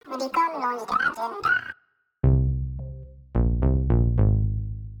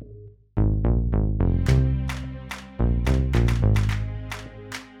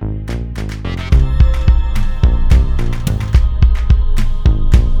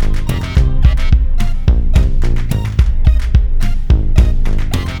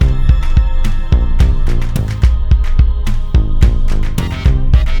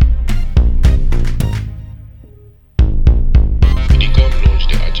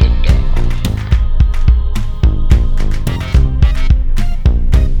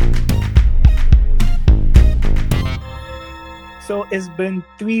So it's been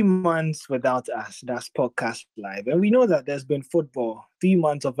 3 months without us. That's Podcast Live. And we know that there's been football, 3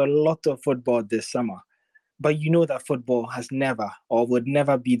 months of a lot of football this summer. But you know that football has never or would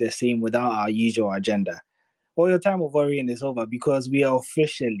never be the same without our usual agenda. All your time of worrying is over because we are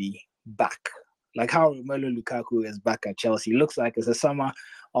officially back. Like how Romelu Lukaku is back at Chelsea. Looks like it's a summer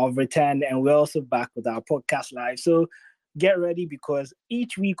of return, and we're also back with our Podcast Live. So get ready because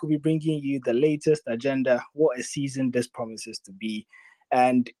each week we'll be bringing you the latest agenda, what a season this promises to be.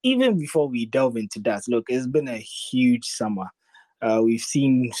 And even before we delve into that, look, it's been a huge summer. We've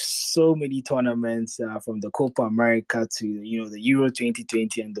seen so many tournaments from the Copa America to the Euro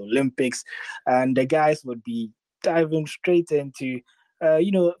 2020 and the Olympics, and the guys would be diving straight into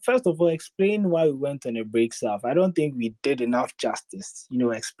first of all, explain why we went on a break, Saf. I don't think we did enough justice,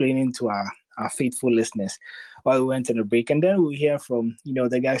 explaining to our faithful listeners why we went on a break. And then we'll hear from,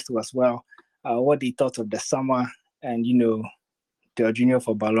 the guys too as well, what they thought of the summer and, the junior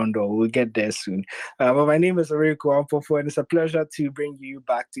for Ballon d'Or. We'll get there soon. But my name is Oreko Ampofo, and it's a pleasure to bring you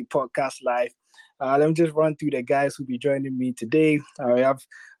back to Podcast Live. Let me just run through the guys who'll be joining me today. We have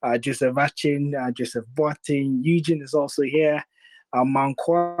Joseph Achin, Joseph Boateng. Eugene is also here.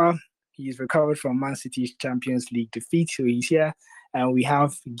 Mankwa, he's recovered from Man City's Champions League defeat, so he's here. And we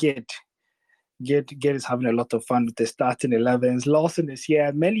have Gid. Gid is having a lot of fun with the starting 11s. Lawson is here.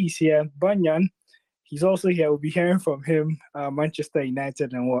 Melly is here. Banyan, he's also here. We'll be hearing from him. Manchester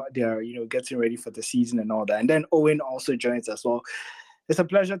United and what they're getting ready for the season and all that. And then Owen also joins us. Well, it's a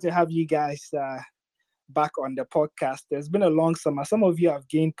pleasure to have you guys back on the podcast. There's been a long summer. Some of you have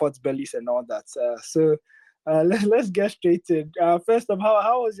gained pot bellies and all that. Let's get straight in. First of all,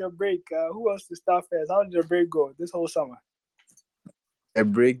 how was your break? Who wants to start first? How did the break go this whole summer? A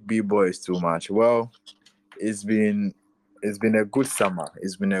break, B-boy, is too much. Well, it's been a good summer.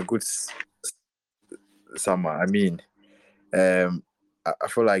 It's been a good summer. I mean, I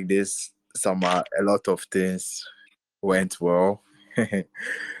feel like this summer a lot of things went well.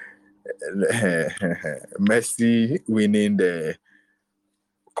 Messi winning the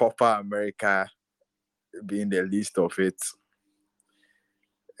Copa America being the least of it.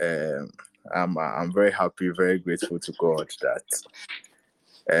 I'm very happy, very grateful to God that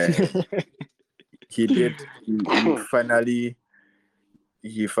he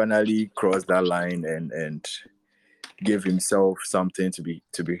finally crossed that line and gave himself something to be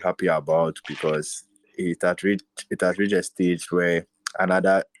happy about, because it had reached a stage where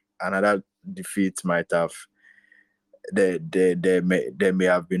another defeat might have there may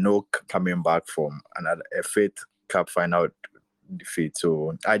have been no coming back from a Fifth Cup final defeat.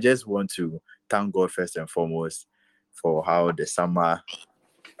 So I just want to thank God first and foremost for how the summer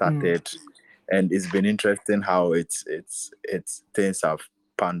started, and it's been interesting how it's things have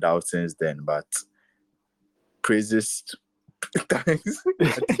panned out since then. But praises, thanks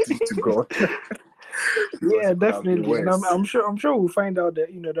to God. Yeah, definitely. And I'm sure we'll find out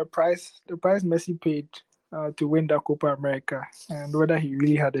that the price Messi paid to win that Copa America, and whether he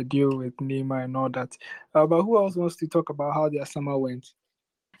really had a deal with Neymar and all that. But who else wants to talk about how their summer went?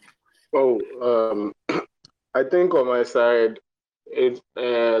 Oh, I think on my side, it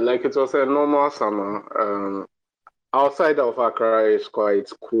was a normal summer. Outside of Accra is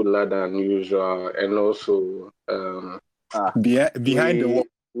quite cooler than usual, and also behind the wall.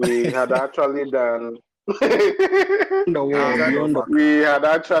 We had actually done. We had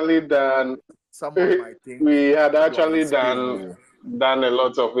actually done. Someone might think we had actually done a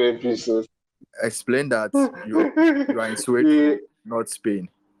lot of episodes. Explain that you are in Sweden, not Spain.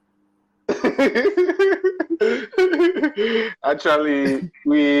 Actually,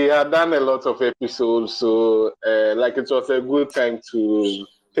 we had done a lot of episodes, so it was a good time to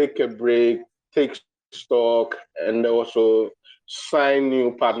take a break, take stock, and also sign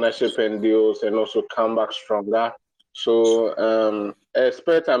new partnership and deals, and also come back stronger. So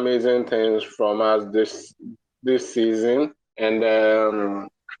expect amazing things from us this season, and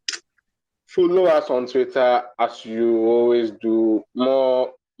follow us on Twitter as you always do.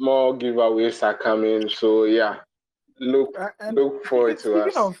 More giveaways are coming, so yeah, look And look forward to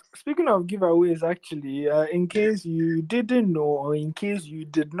us. speaking of giveaways, actually, in case you didn't know or in case you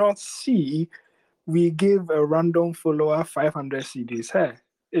did not see, we gave a random follower 500 CDs. Hey,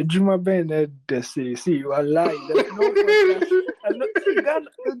 Juma Bennett, they say, see, you are lying. There's no podcast. And look, see,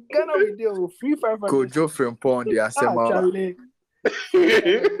 Ghana video free 500 Kojo CDs. Frimpong, the Asema. Charlie. So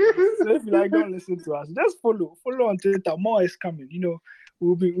if you like, don't listen to us. Just follow on Twitter. More is coming. You know,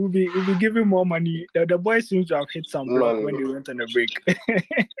 we'll be giving more money. The boys seem to have hit some block when they went on a break.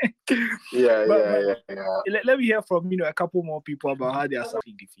 Yeah. Let me hear from a couple more people about how they are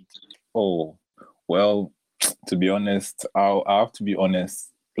suffering defeat. Oh, well, to be honest, I have to be honest.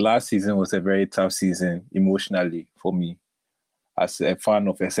 Last season was a very tough season emotionally for me as a fan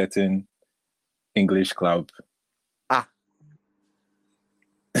of a certain English club. Are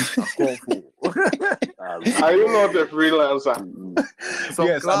you not a freelancer? Some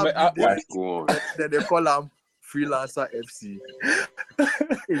Yes, club go on. they call them freelancer FC.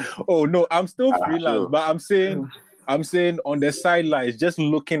 Oh no, I'm still freelance, sure. but I'm saying on the sidelines, just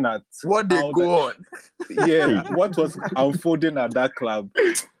looking at What they go on. Yeah, what was unfolding at that club.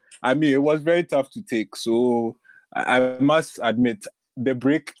 I mean, it was very tough to take. So I must admit, the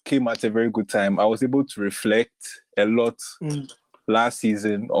break came at a very good time. I was able to reflect a lot last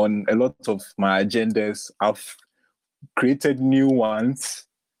season on a lot of my agendas. I've created new ones,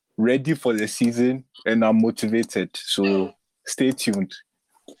 ready for the season, and I'm motivated. So stay tuned.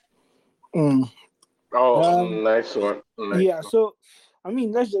 Nice one. So I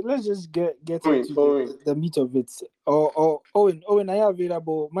mean, let's just get into the meat of it. Owen, are you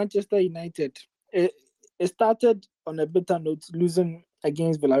available? Manchester United. It started on a bitter note, losing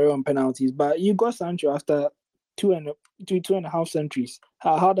against Villarreal on penalties, but you got Sancho after two and a half centuries.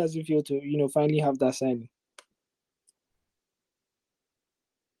 How does it feel to finally have that signing?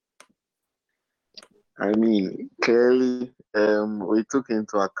 I mean, clearly, we took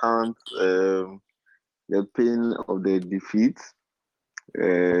into account the pain of the defeat.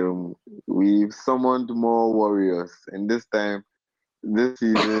 We've summoned more warriors, and this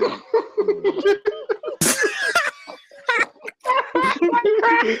season.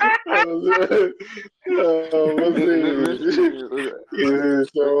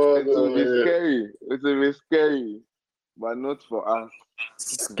 It will be scary, but not for us.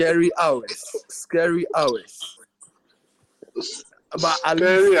 Scary hours. But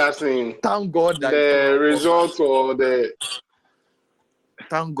scary as in thank God that the result or the.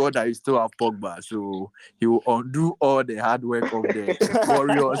 Thank God that you still have Pogba, so he will undo all the hard work of the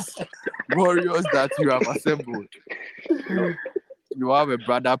warriors that you have assembled. You have a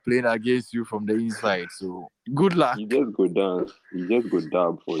brother playing against you from the inside, so good luck. You just go down. You just go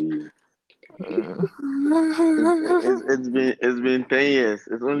down for you. It's been 10 years.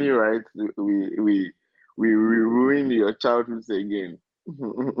 It's only right we ruin your childhood again.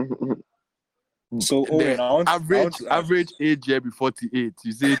 So Owen, average age here be 48.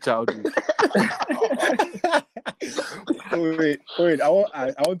 You say childhood. Wait, I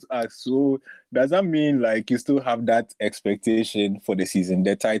want to ask. So does that mean like you still have that expectation for the season,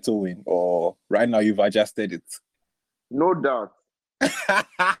 the title win, or right now you've adjusted it? No doubt.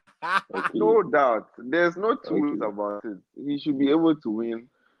 No doubt. There's no two ways about it. He should be able to win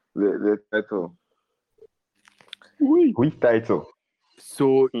the title. Which title?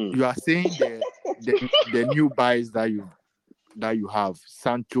 So you are saying the new buys that you have,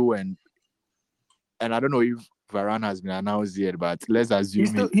 Sancho and I don't know if Varane has been announced yet, but let's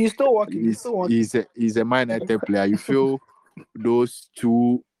assume he's still working. He's a Man United player. You feel those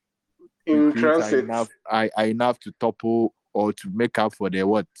two in transit are enough to topple or to make up for the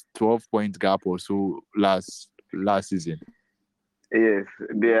 12-point gap or so last season? Yes,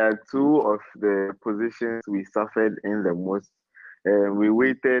 there are two of the positions we suffered in the most. We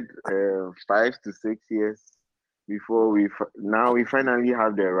waited 5 to 6 years before we finally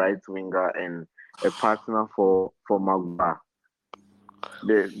have the right winger and a partner for Magba.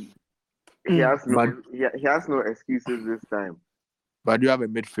 He has no excuses this time. But you have a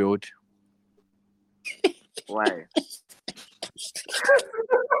midfield. Why?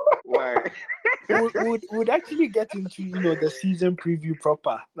 Why? Would actually get into the season preview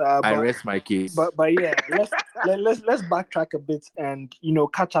proper. I rest my case. But yeah, let's backtrack a bit and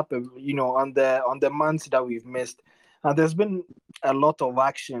catch up on the months that we've missed. There's been a lot of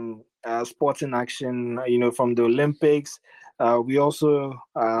action, sporting action, from the Olympics. We also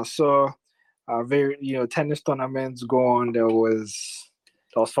saw very tennis tournaments go on. There was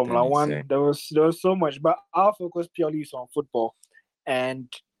Formula One. There was so much, but our focus purely is on football.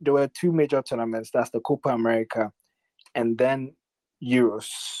 And there were two major tournaments. That's the Copa America and then Euros.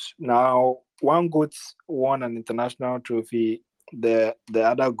 Now, one goat won an international trophy. The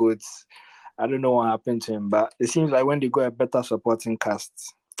other goats, I don't know what happened to him, but it seems like when they got a better supporting cast,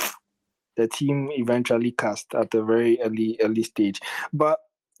 the team eventually cast at a very early stage. But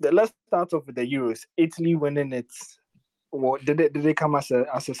let's start off with the Euros. Italy winning it. What did they come as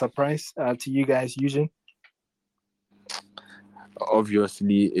a surprise to you guys, Eugene?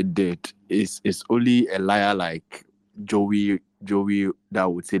 Obviously, it did. It's only a liar like Joey that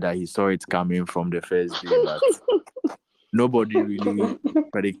would say that he saw it coming from the first day, but nobody really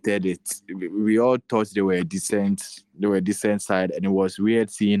predicted it. We all thought they were a decent side, and it was weird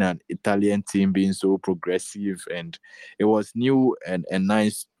seeing an Italian team being so progressive, and it was new and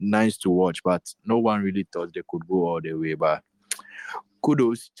nice to watch, but no one really thought they could go all the way. But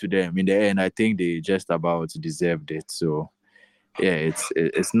kudos to them. In the end, I think they just about deserved it. So yeah,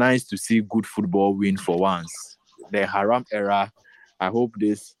 it's nice to see good football win for once. The Haram era, I hope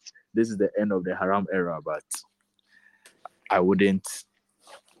this is the end of the Haram era, but I wouldn't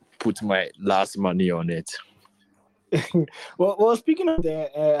put my last money on it. Well, speaking of the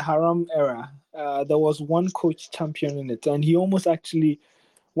Haram era, there was one coach champion in it, and he almost actually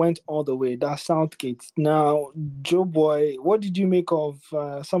went all the way. That's Southgate. Now, Joe Boy, what did you make of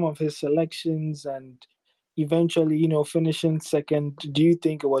some of his selections and eventually, finishing second? Do you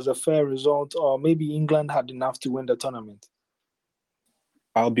think it was a fair result, or maybe England had enough to win the tournament?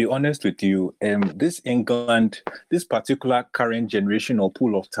 I'll be honest with you. This particular current generation or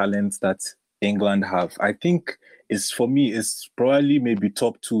pool of talents that England have, I think is probably maybe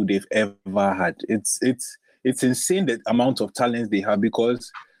top 2 they've ever had. It's insane the amount of talents they have, because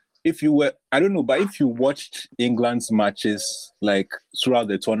if you watched England's matches like throughout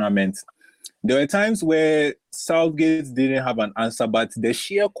the tournament, there were times where Southgate didn't have an answer, but the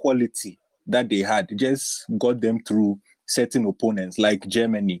sheer quality that they had just got them through certain opponents like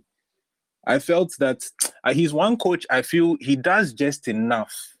Germany. I felt that he's one coach, I feel he does just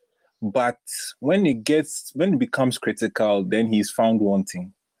enough, but when it becomes critical, then he's found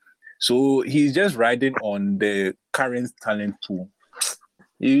wanting. So he's just riding on the current talent pool.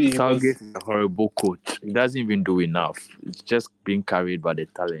 Southgate is a horrible coach. He doesn't even do enough. It's just being carried by the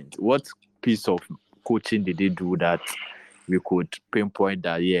talent. What piece of coaching did they do that we could pinpoint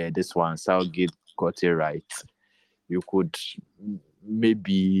that, yeah, this one, Southgate got it right? You could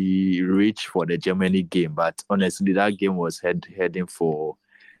maybe reach for the Germany game, but honestly, that game was heading for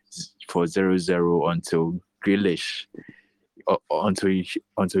 0-0 until Grealish,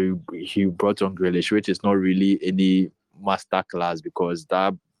 until he brought on Grealish, which is not really any masterclass, because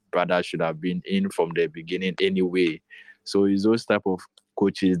that brother should have been in from the beginning anyway. So it's those type of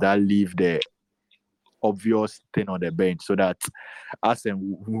coaches that leave the obvious thing on the bench, so that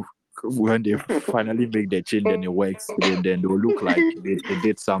when they finally make the change and it works, then they'll look like they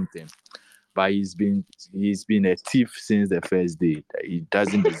did something. But he's been a thief since the first day. He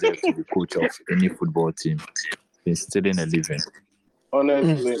doesn't deserve to be coach of any football team. He's stealing a living.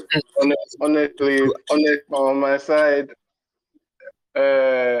 Honestly, on my side,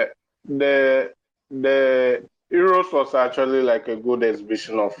 the Euros was actually like a good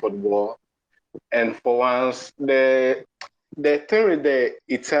exhibition of football, and for once, the thing with the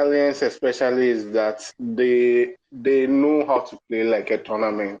Italians especially is that they know how to play like a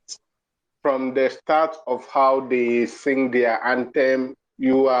tournament. From the start of how they sing their anthem,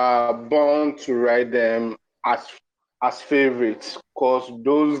 you are bound to write them as favorites, because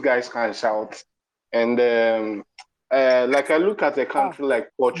those guys can shout. And like I look at a country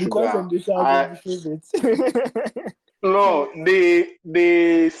like Portugal, no,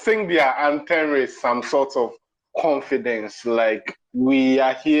 they sing their anthem with some sort of confidence, like we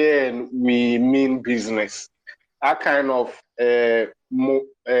are here and we mean business. That kind of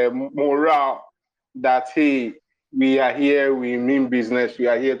morale that, hey, we are here, we mean business, we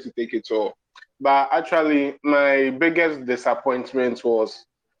are here to take it all. But actually, my biggest disappointment was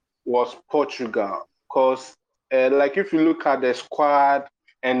Portugal, because like if you look at the squad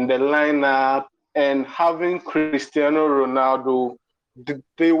and the lineup and having Cristiano Ronaldo,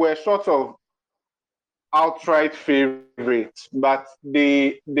 they were sort of outright favorites, but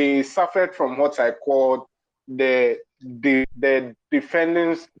they suffered from what I call the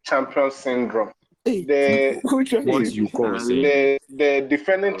defending champion syndrome. The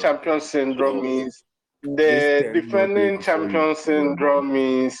defending champion syndrome means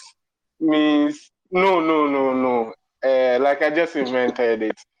no. Like I just invented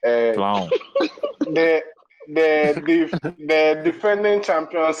it. Clown. The defending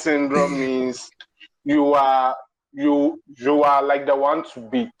champion syndrome means you are like the one to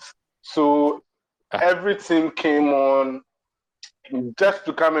beat. So everything came on just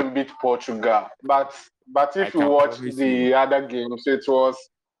to come and beat Portugal. But I if you can watch promise the you. other games, it was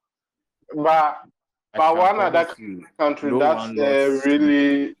but I but can one other promise you. country No that's one lost sleep.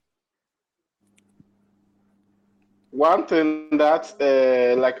 really one thing that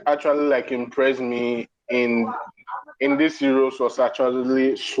like actually like impressed me in this Euros was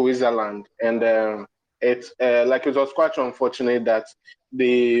actually Switzerland, and it was quite unfortunate that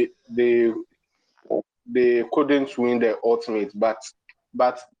they they they couldn't win the ultimate, but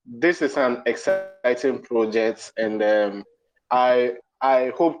this is an exciting project, and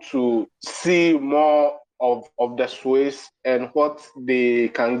I hope to see more of the Swiss and what they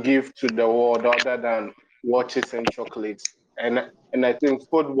can give to the world other than watches and chocolates, and I think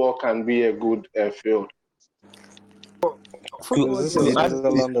football can be a good field. Football Is is this a a,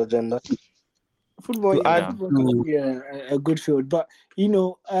 Switzerland agenda? football, To yeah, add Yeah. football can to be a good field. But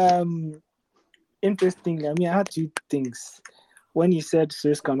interestingly, I mean, I had two things. When you said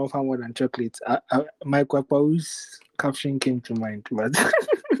Swiss can offer more than chocolate, Michael Akpawu's caption came to mind. But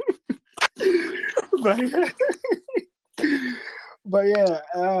but, but yeah,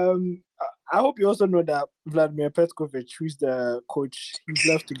 I hope you also know that Vladimir Petkovic, who's the coach, he's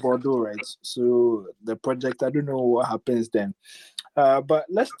left to Bordeaux, right? So the project, I don't know what happens then. But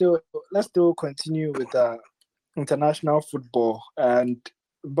let's still continue with international football. And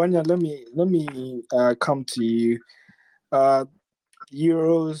Banya, let me come to you.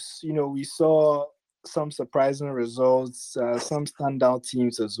 Euros, we saw some surprising results, some standout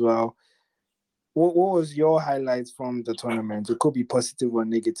teams as well. What was your highlights from the tournament? It could be positive or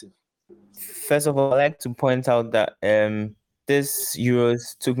negative. First of all, I'd like to point out that this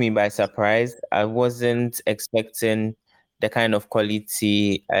Euros took me by surprise. I wasn't expecting the kind of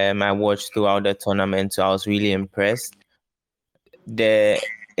quality I watched throughout the tournament, so I was really impressed.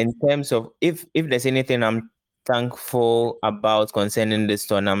 In terms of if there's anything I'm thankful about concerning this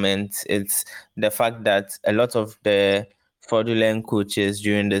tournament, it's the fact that a lot of the fraudulent coaches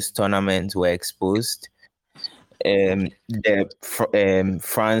during this tournament were exposed.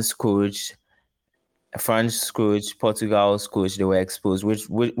 France coach, Portugal's coach, they were exposed,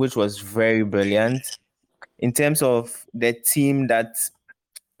 which was very brilliant. In terms of the team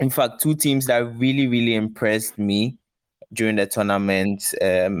in fact, two teams that really, really impressed me during the tournament,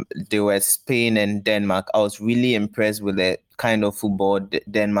 they were Spain and Denmark. I was really impressed with the kind of football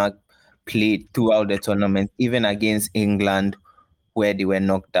Denmark played throughout the tournament, even against England, where they were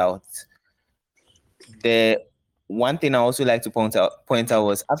knocked out. The one thing I also like to point out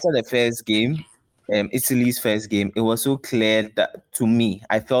was after the first game, Italy's first game, it was so clear that to me,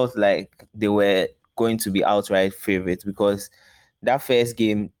 I felt like they were going to be outright favorites because that first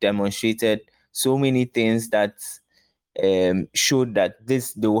game demonstrated so many things that showed that they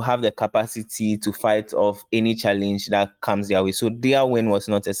will have the capacity to fight off any challenge that comes their way. So their win was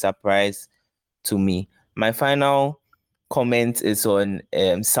not a surprise to me. My final comment is on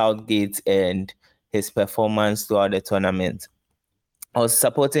Southgate and his performance throughout the tournament. I was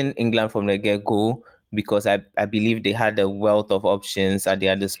supporting England from the get-go because I believe they had a wealth of options at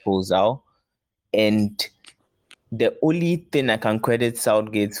their disposal. And the only thing I can credit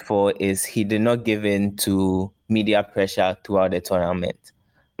Southgate for is he did not give in to media pressure throughout the tournament.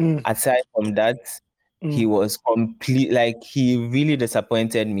 Aside from that, he was he really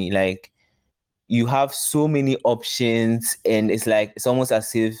disappointed me. Like, you have so many options, and it's almost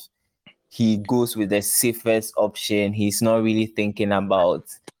as if he goes with the safest option. He's not really thinking about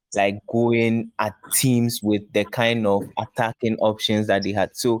going at teams with the kind of attacking options that they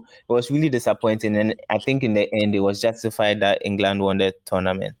had. So it was really disappointing. And I think in the end, it was justified that England won the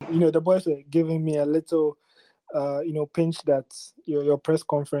tournament. The boys were giving me a little, pinch that your press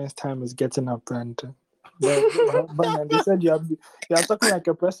conference time is getting up. And they said you are talking like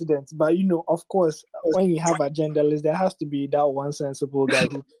a president. But, of course, when you have a journalist, there has to be that one sensible guy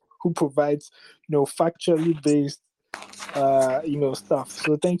who provides, factually based, stuff.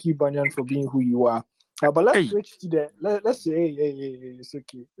 So thank you, Banyan, for being who you are. But let's switch to let's say, hey, it's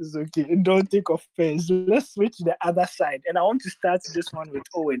okay. Don't take offense. Let's switch to the other side. And I want to start this one with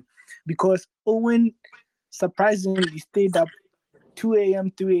Owen, because Owen surprisingly stayed up 2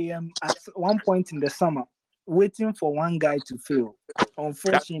 a.m., 3 a.m. at one point in the summer, waiting for one guy to fail.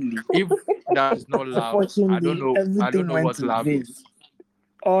 Unfortunately, If that's not love, I don't know. Everything went What to love vain. is.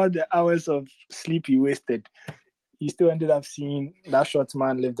 All the hours of sleep he wasted, he still ended up seeing that short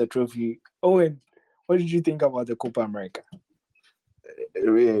man lift the trophy. Owen, what did you think about the Copa America?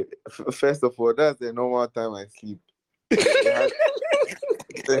 First of all, that's the normal time I sleep.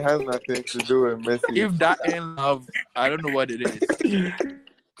 It has nothing to do with Messi. If that ain't love, I don't know what it is.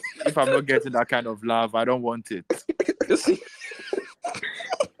 If I'm not getting that kind of love, I don't want it.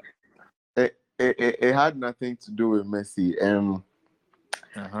 it had nothing to do with Messi.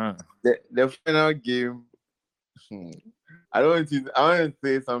 The final game. I want to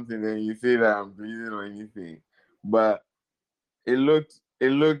say something, and you say that I'm breathing or anything, but it looked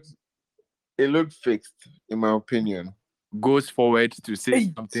fixed, in my opinion. Goes forward to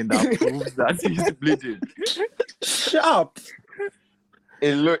say something that proves that he's bleeding. Sharp.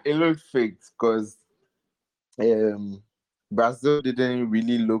 It looked fixed because Brazil didn't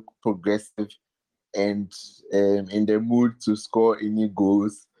really look progressive and in the mood to score any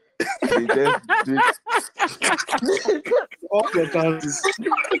goals. They just did all the chances.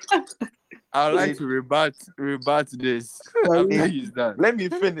 I'd like to rebut this. After he's done. Let me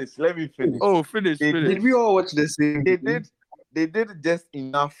finish. Oh, finish. Did we all watch the same? They did just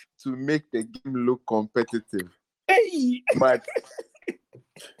enough to make the game look competitive. Hey! But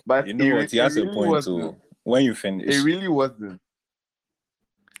You know what? He has a really point wasn't. too. When you finish, It really wasn't.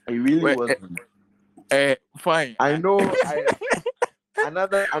 Fine. I know.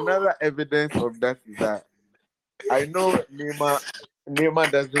 Another evidence of that is that I know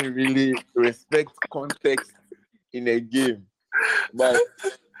Neymar doesn't really respect context in a game, but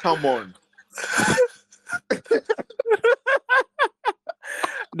come on.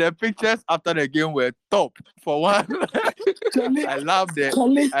 The pictures after the game were top. For one, I love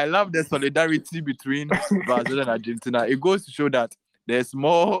the solidarity between Brazil and Argentina. It goes to show that there's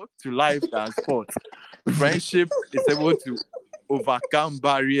more to life than sport. Friendship is able to overcome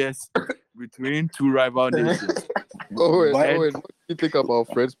barriers between two rival nations. Owen, what do you think about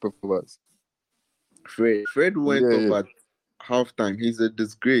Fred's performance? Fred went up at halftime. He's a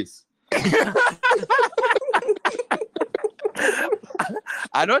disgrace.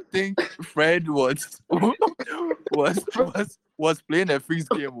 I don't think Fred was playing a fixed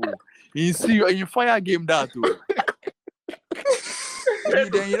game. You fire game that too. Then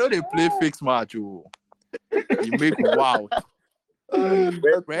they play fixed match. You make wow.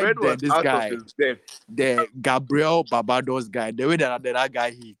 Fred was this guy, the Gabriel Barbados guy, the way that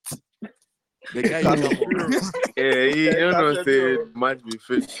guy hit. The guy say match be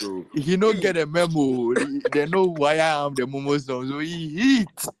fixed. So he don't get a memo. They know why I am the Momo song. So he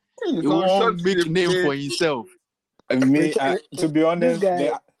hit. He won't make a name for himself. To be honest,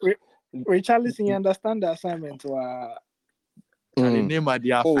 Richarlison, you understand the assignment. And the name of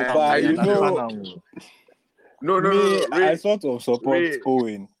the I sort of support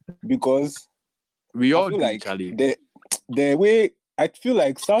Owen because we all like the way I feel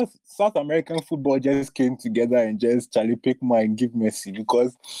like South American football just came together and just Charlie Pickma and give Messi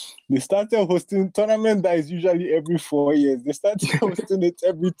because they started hosting tournament that is usually every 4 years. They started hosting it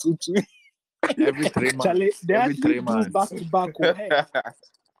every 2 every 3 months. Charlie, they every 3 do months. back to back.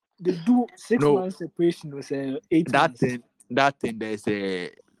 They do 6 months separation with 8 months. That thing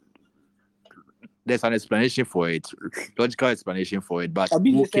there's an explanation for it, logical explanation for it, but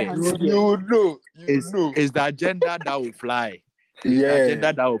who cares? It's the agenda that will fly. The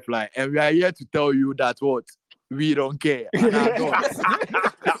agenda that will fly. And we are here to tell you that what? We don't care. And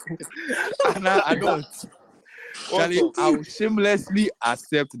I don't. Charlie, I will shamelessly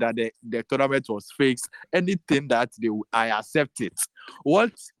accept that the tournament was fixed. Anything that I accept it.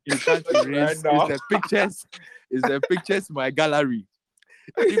 What you can't erase is the pictures in my gallery.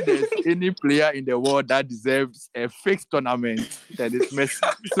 If there's any player in the world that deserves a fixed tournament, that is Messi.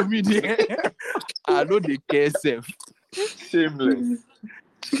 So me, I know they care safe. Shameless,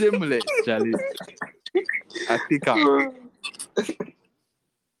 Charlie. I think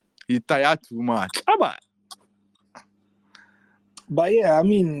he tired too much. But yeah, I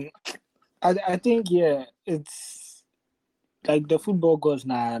mean, I think it's like the football gods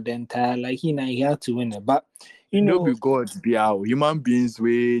now. The entire he had to win it, but. Be gods, be our human beings.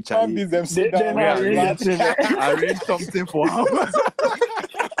 We Charlie, arrange something for him.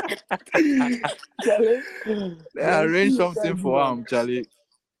 Arrange something for him, Charlie.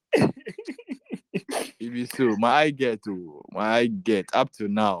 It be so. My get up to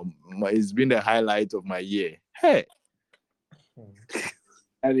now. It's been the highlight of my year. Hey,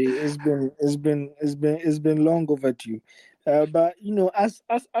 it's been long overdue. But as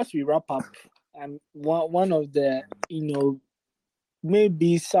we wrap up. And one of the,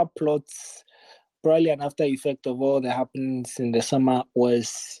 maybe subplots, probably an after effect of all that happens in the summer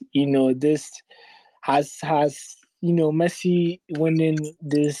was, this has Messi winning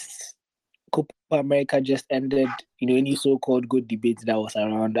this Copa America just ended, any so-called good debate that was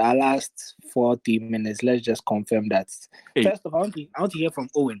around our last 40 minutes. Let's just confirm that. Hey. First of all, I want to hear from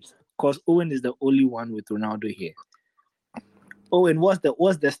Owen, because Owen is the only one with Ronaldo here. Owen, what's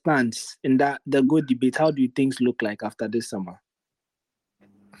the stance in the good debate? How do you things look like after this summer?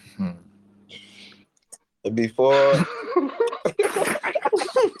 before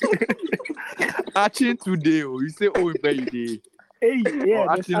Achin today, oh, you say, oh, baby. Hey, yeah,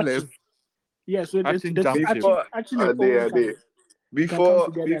 Oh, there's Achin left. Achin. Yeah, so there's Achin there's jumped Achin. ship. Achin Are is they? always coming. You can come Before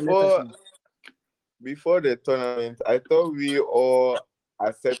together and let us know. before the tournament, I thought we all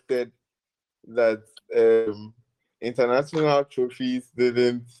accepted that international trophies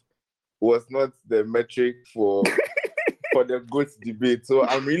was not the metric for the GOAT debate. So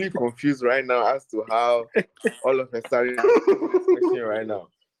I'm really confused right now as to how all of a sudden question right now.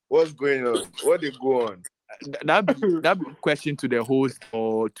 What's going on? What they go on? That be a question to the host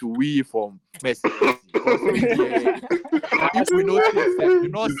or to we from Messi. Because if we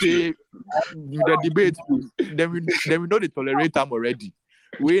not say the debate, then we know they tolerate them already.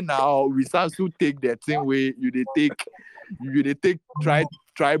 We start to take that thing where you they take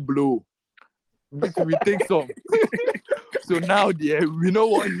try blow. We take some. So now we don't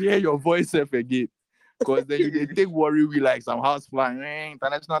want to hear your voice again. Because then they take worry we like some house plan.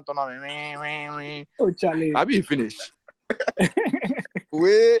 International tournament. Oh, Charlie. I be finished.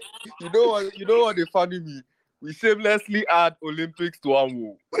 Wait, you know what they funny me? We shamelessly add Olympics to our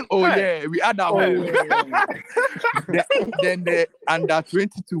move. Oh yeah, we add that one. Yeah. Then the under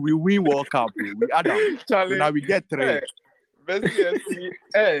 22 we win World Cup. We add that. Charlie, So now we get 3.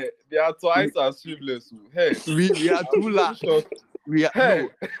 Hey, they are twice as shameless. Hey, We are too last. We are Hey.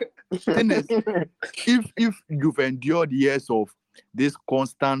 no. Thing is, if you've endured years of this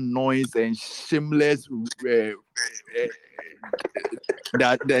constant noise and shameless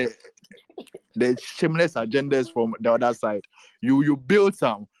that the shameless agendas from the other side, you build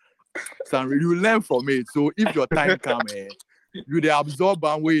some you learn from it. So if your time comes, you they absorb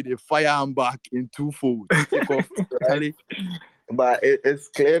and way they fire and back in twofold. Right? But it's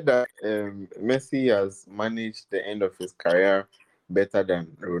clear that Messi has managed the end of his career better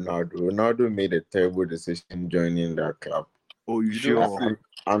than Ronaldo. Ronaldo made a terrible decision joining that club. Oh, you sure?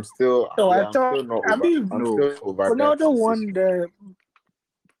 I'm still. No, I'm still not over. I'm still over that Ronaldo decision. won the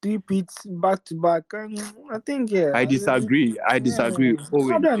 3 peats back to back. I think, yeah. I disagree. Oh, it's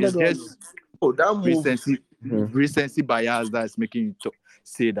just that move. recency bias that's making you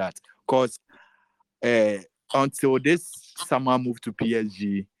say that. Because until this summer move to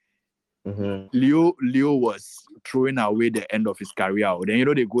PSG, Leo was throwing away the end of his career. Then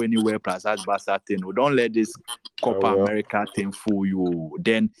they go anywhere plus as Barca thing. Don't let this Copa America thing fool you.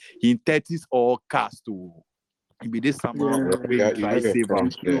 Then in 30s all cast to be this summer try save him.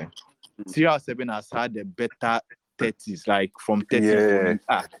 CR7 has had a better 30s, like from 30 to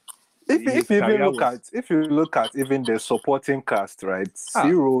If you look at even the supporting cast, right?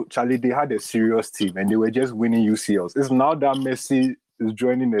 Zero, Charlie, they had a serious team and they were just winning UCLs. It's now that Messi is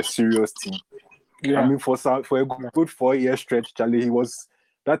joining a serious team. Yeah. I mean, for a good 4-year stretch, Charlie,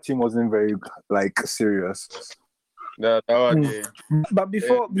 that team wasn't very serious. But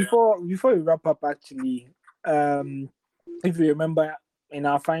before we wrap up, actually, if you remember in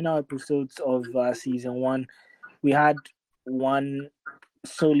our final episodes of season 1, we had one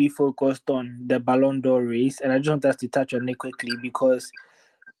solely focused on the Ballon d'Or race, and I just want us to touch on it quickly because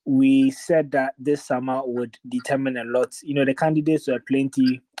we said that this summer would determine a lot. The candidates were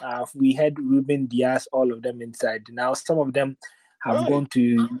plenty. We had Ruben Dias, all of them inside. Now, some of them have gone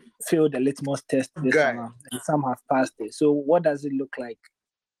to fail the litmus test this summer, and some have passed it. So, what does it look like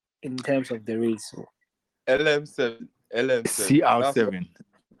in terms of the race? LM7. CR7.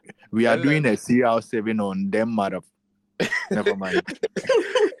 We are doing a CR7 on them, mother. Never mind.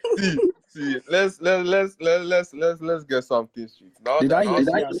 See, let's get something straight. Now that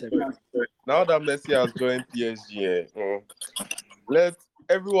Messi has joined PSG, let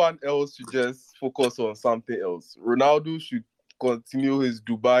everyone else should just focus on something else. Ronaldo should continue his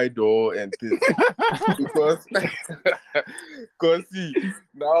Dubai door and things. because see,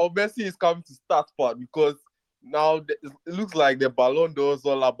 now Messi is coming to start part because now it looks like the Ballon d'Or is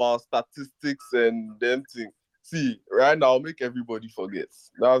all about statistics and them things. See, right now, make everybody forget.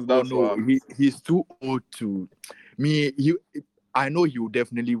 He's too old to me. I know he will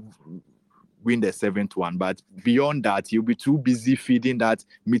definitely win the 7th one, but beyond that, he'll be too busy feeding that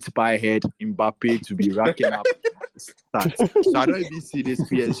meat pie head Mbappe to be racking up stats. So I don't even see this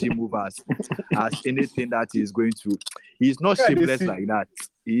PSG move as anything that he's going to. He's not shameless like that.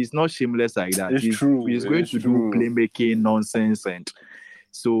 He's not shameless like that. He's going to do playmaking nonsense, and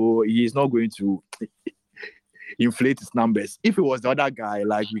so he's not going to inflate his numbers. If it was the other guy,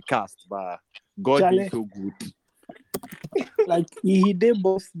 like we cast, but God is so good. Like he did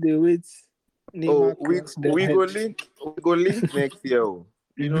both the weights. We go link next year.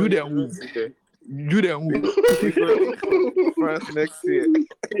 You do the move. You then who? France next year.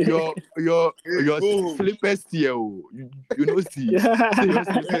 Your slippers here. You know see. Yeah. Your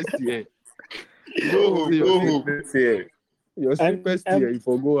slippers here. Next year. Your slippers here. You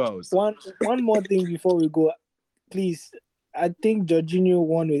for go house. One more thing before we go, please. I think Jorginho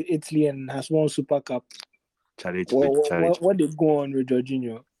won with Italy and has won Super Cup. Challenge. What they go on with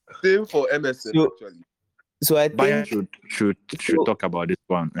Jorginho? Same for MSN actually. So I Bayern think should talk about this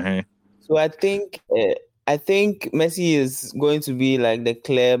one. So I think Messi is going to be like the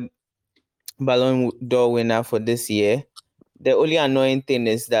clear Ballon d'Or winner for this year. The only annoying thing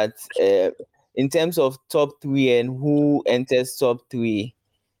is that in terms of top 3 and who enters top 3,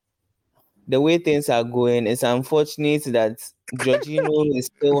 the way things are going, it's unfortunate that Jorginho is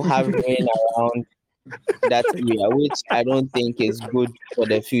still hovering around that area, which I don't think is good for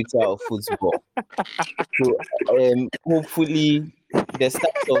the future of football. So hopefully the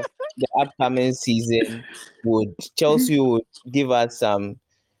start of the upcoming season Chelsea would give us some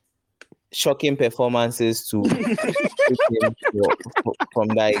shocking performances to from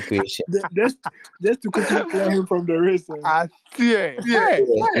that equation. Just to quickly clear him from the race. Yeah,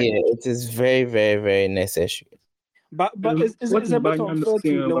 it is very, very, very necessary. But it's a bit unfair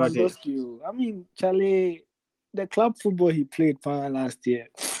to Lewandowski. I mean, Charlie, the club football he played for last year.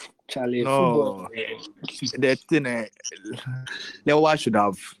 Charlie, no, football. The thing, Lewa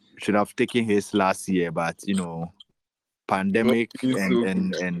should have taken his last year, but pandemic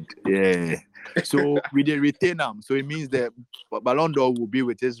and yeah. So we did retain him. So it means that Ballon d'Or will be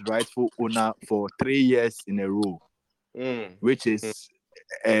with his rightful owner for 3 years in a row, which is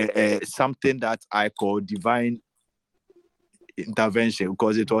something that I call divine intervention,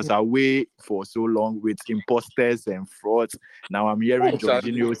 because it was away for so long with imposters and frauds. Now I'm hearing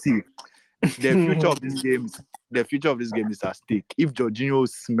Jorginho. See, the future of this game is at stake. If Jorginho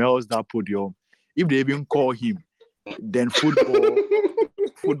smells that podium, if they even call him, then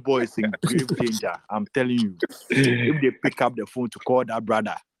football is in grave danger. I'm telling you. If they pick up the phone to call that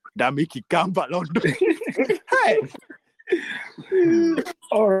brother, that make it come Ballon d'Or. Hey.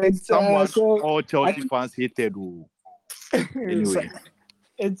 All right. All Chelsea fans hated. Anyway,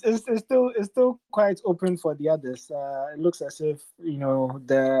 it's still quite open for the others. It looks as if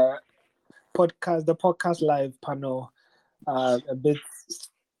the podcast live panel a bit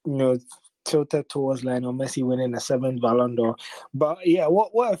tilted towards Lionel Messi winning a 7th Ballon d'Or. But yeah,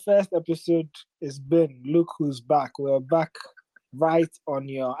 what a first episode it's been. Look who's back. We're back right on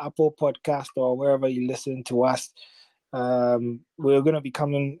your Apple podcast or wherever you listen to us. We're going to be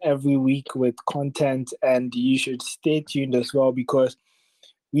coming every week with content, and you should stay tuned as well, because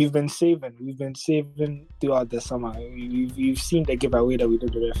we've been saving throughout the summer. You've seen the giveaway that we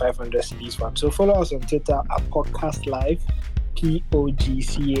did with the 500 CDs one. So follow us on Twitter at Podcast Live,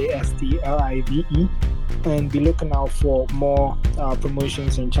 PODCASTLIVE, and be looking out for more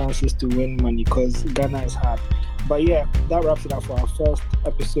promotions and chances to win money, because Ghana is hard. But yeah, that wraps it up for our first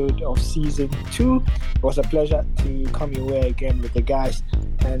episode of season 2. It was a pleasure to come your way again with the guys,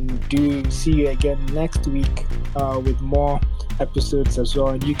 and do see you again next week with more episodes as well.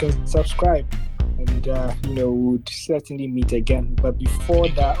 And you can subscribe, and we'll certainly meet again. But before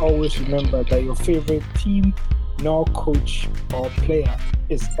that, always remember that your favorite team, nor coach or player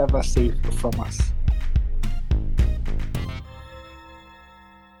is ever safe from us.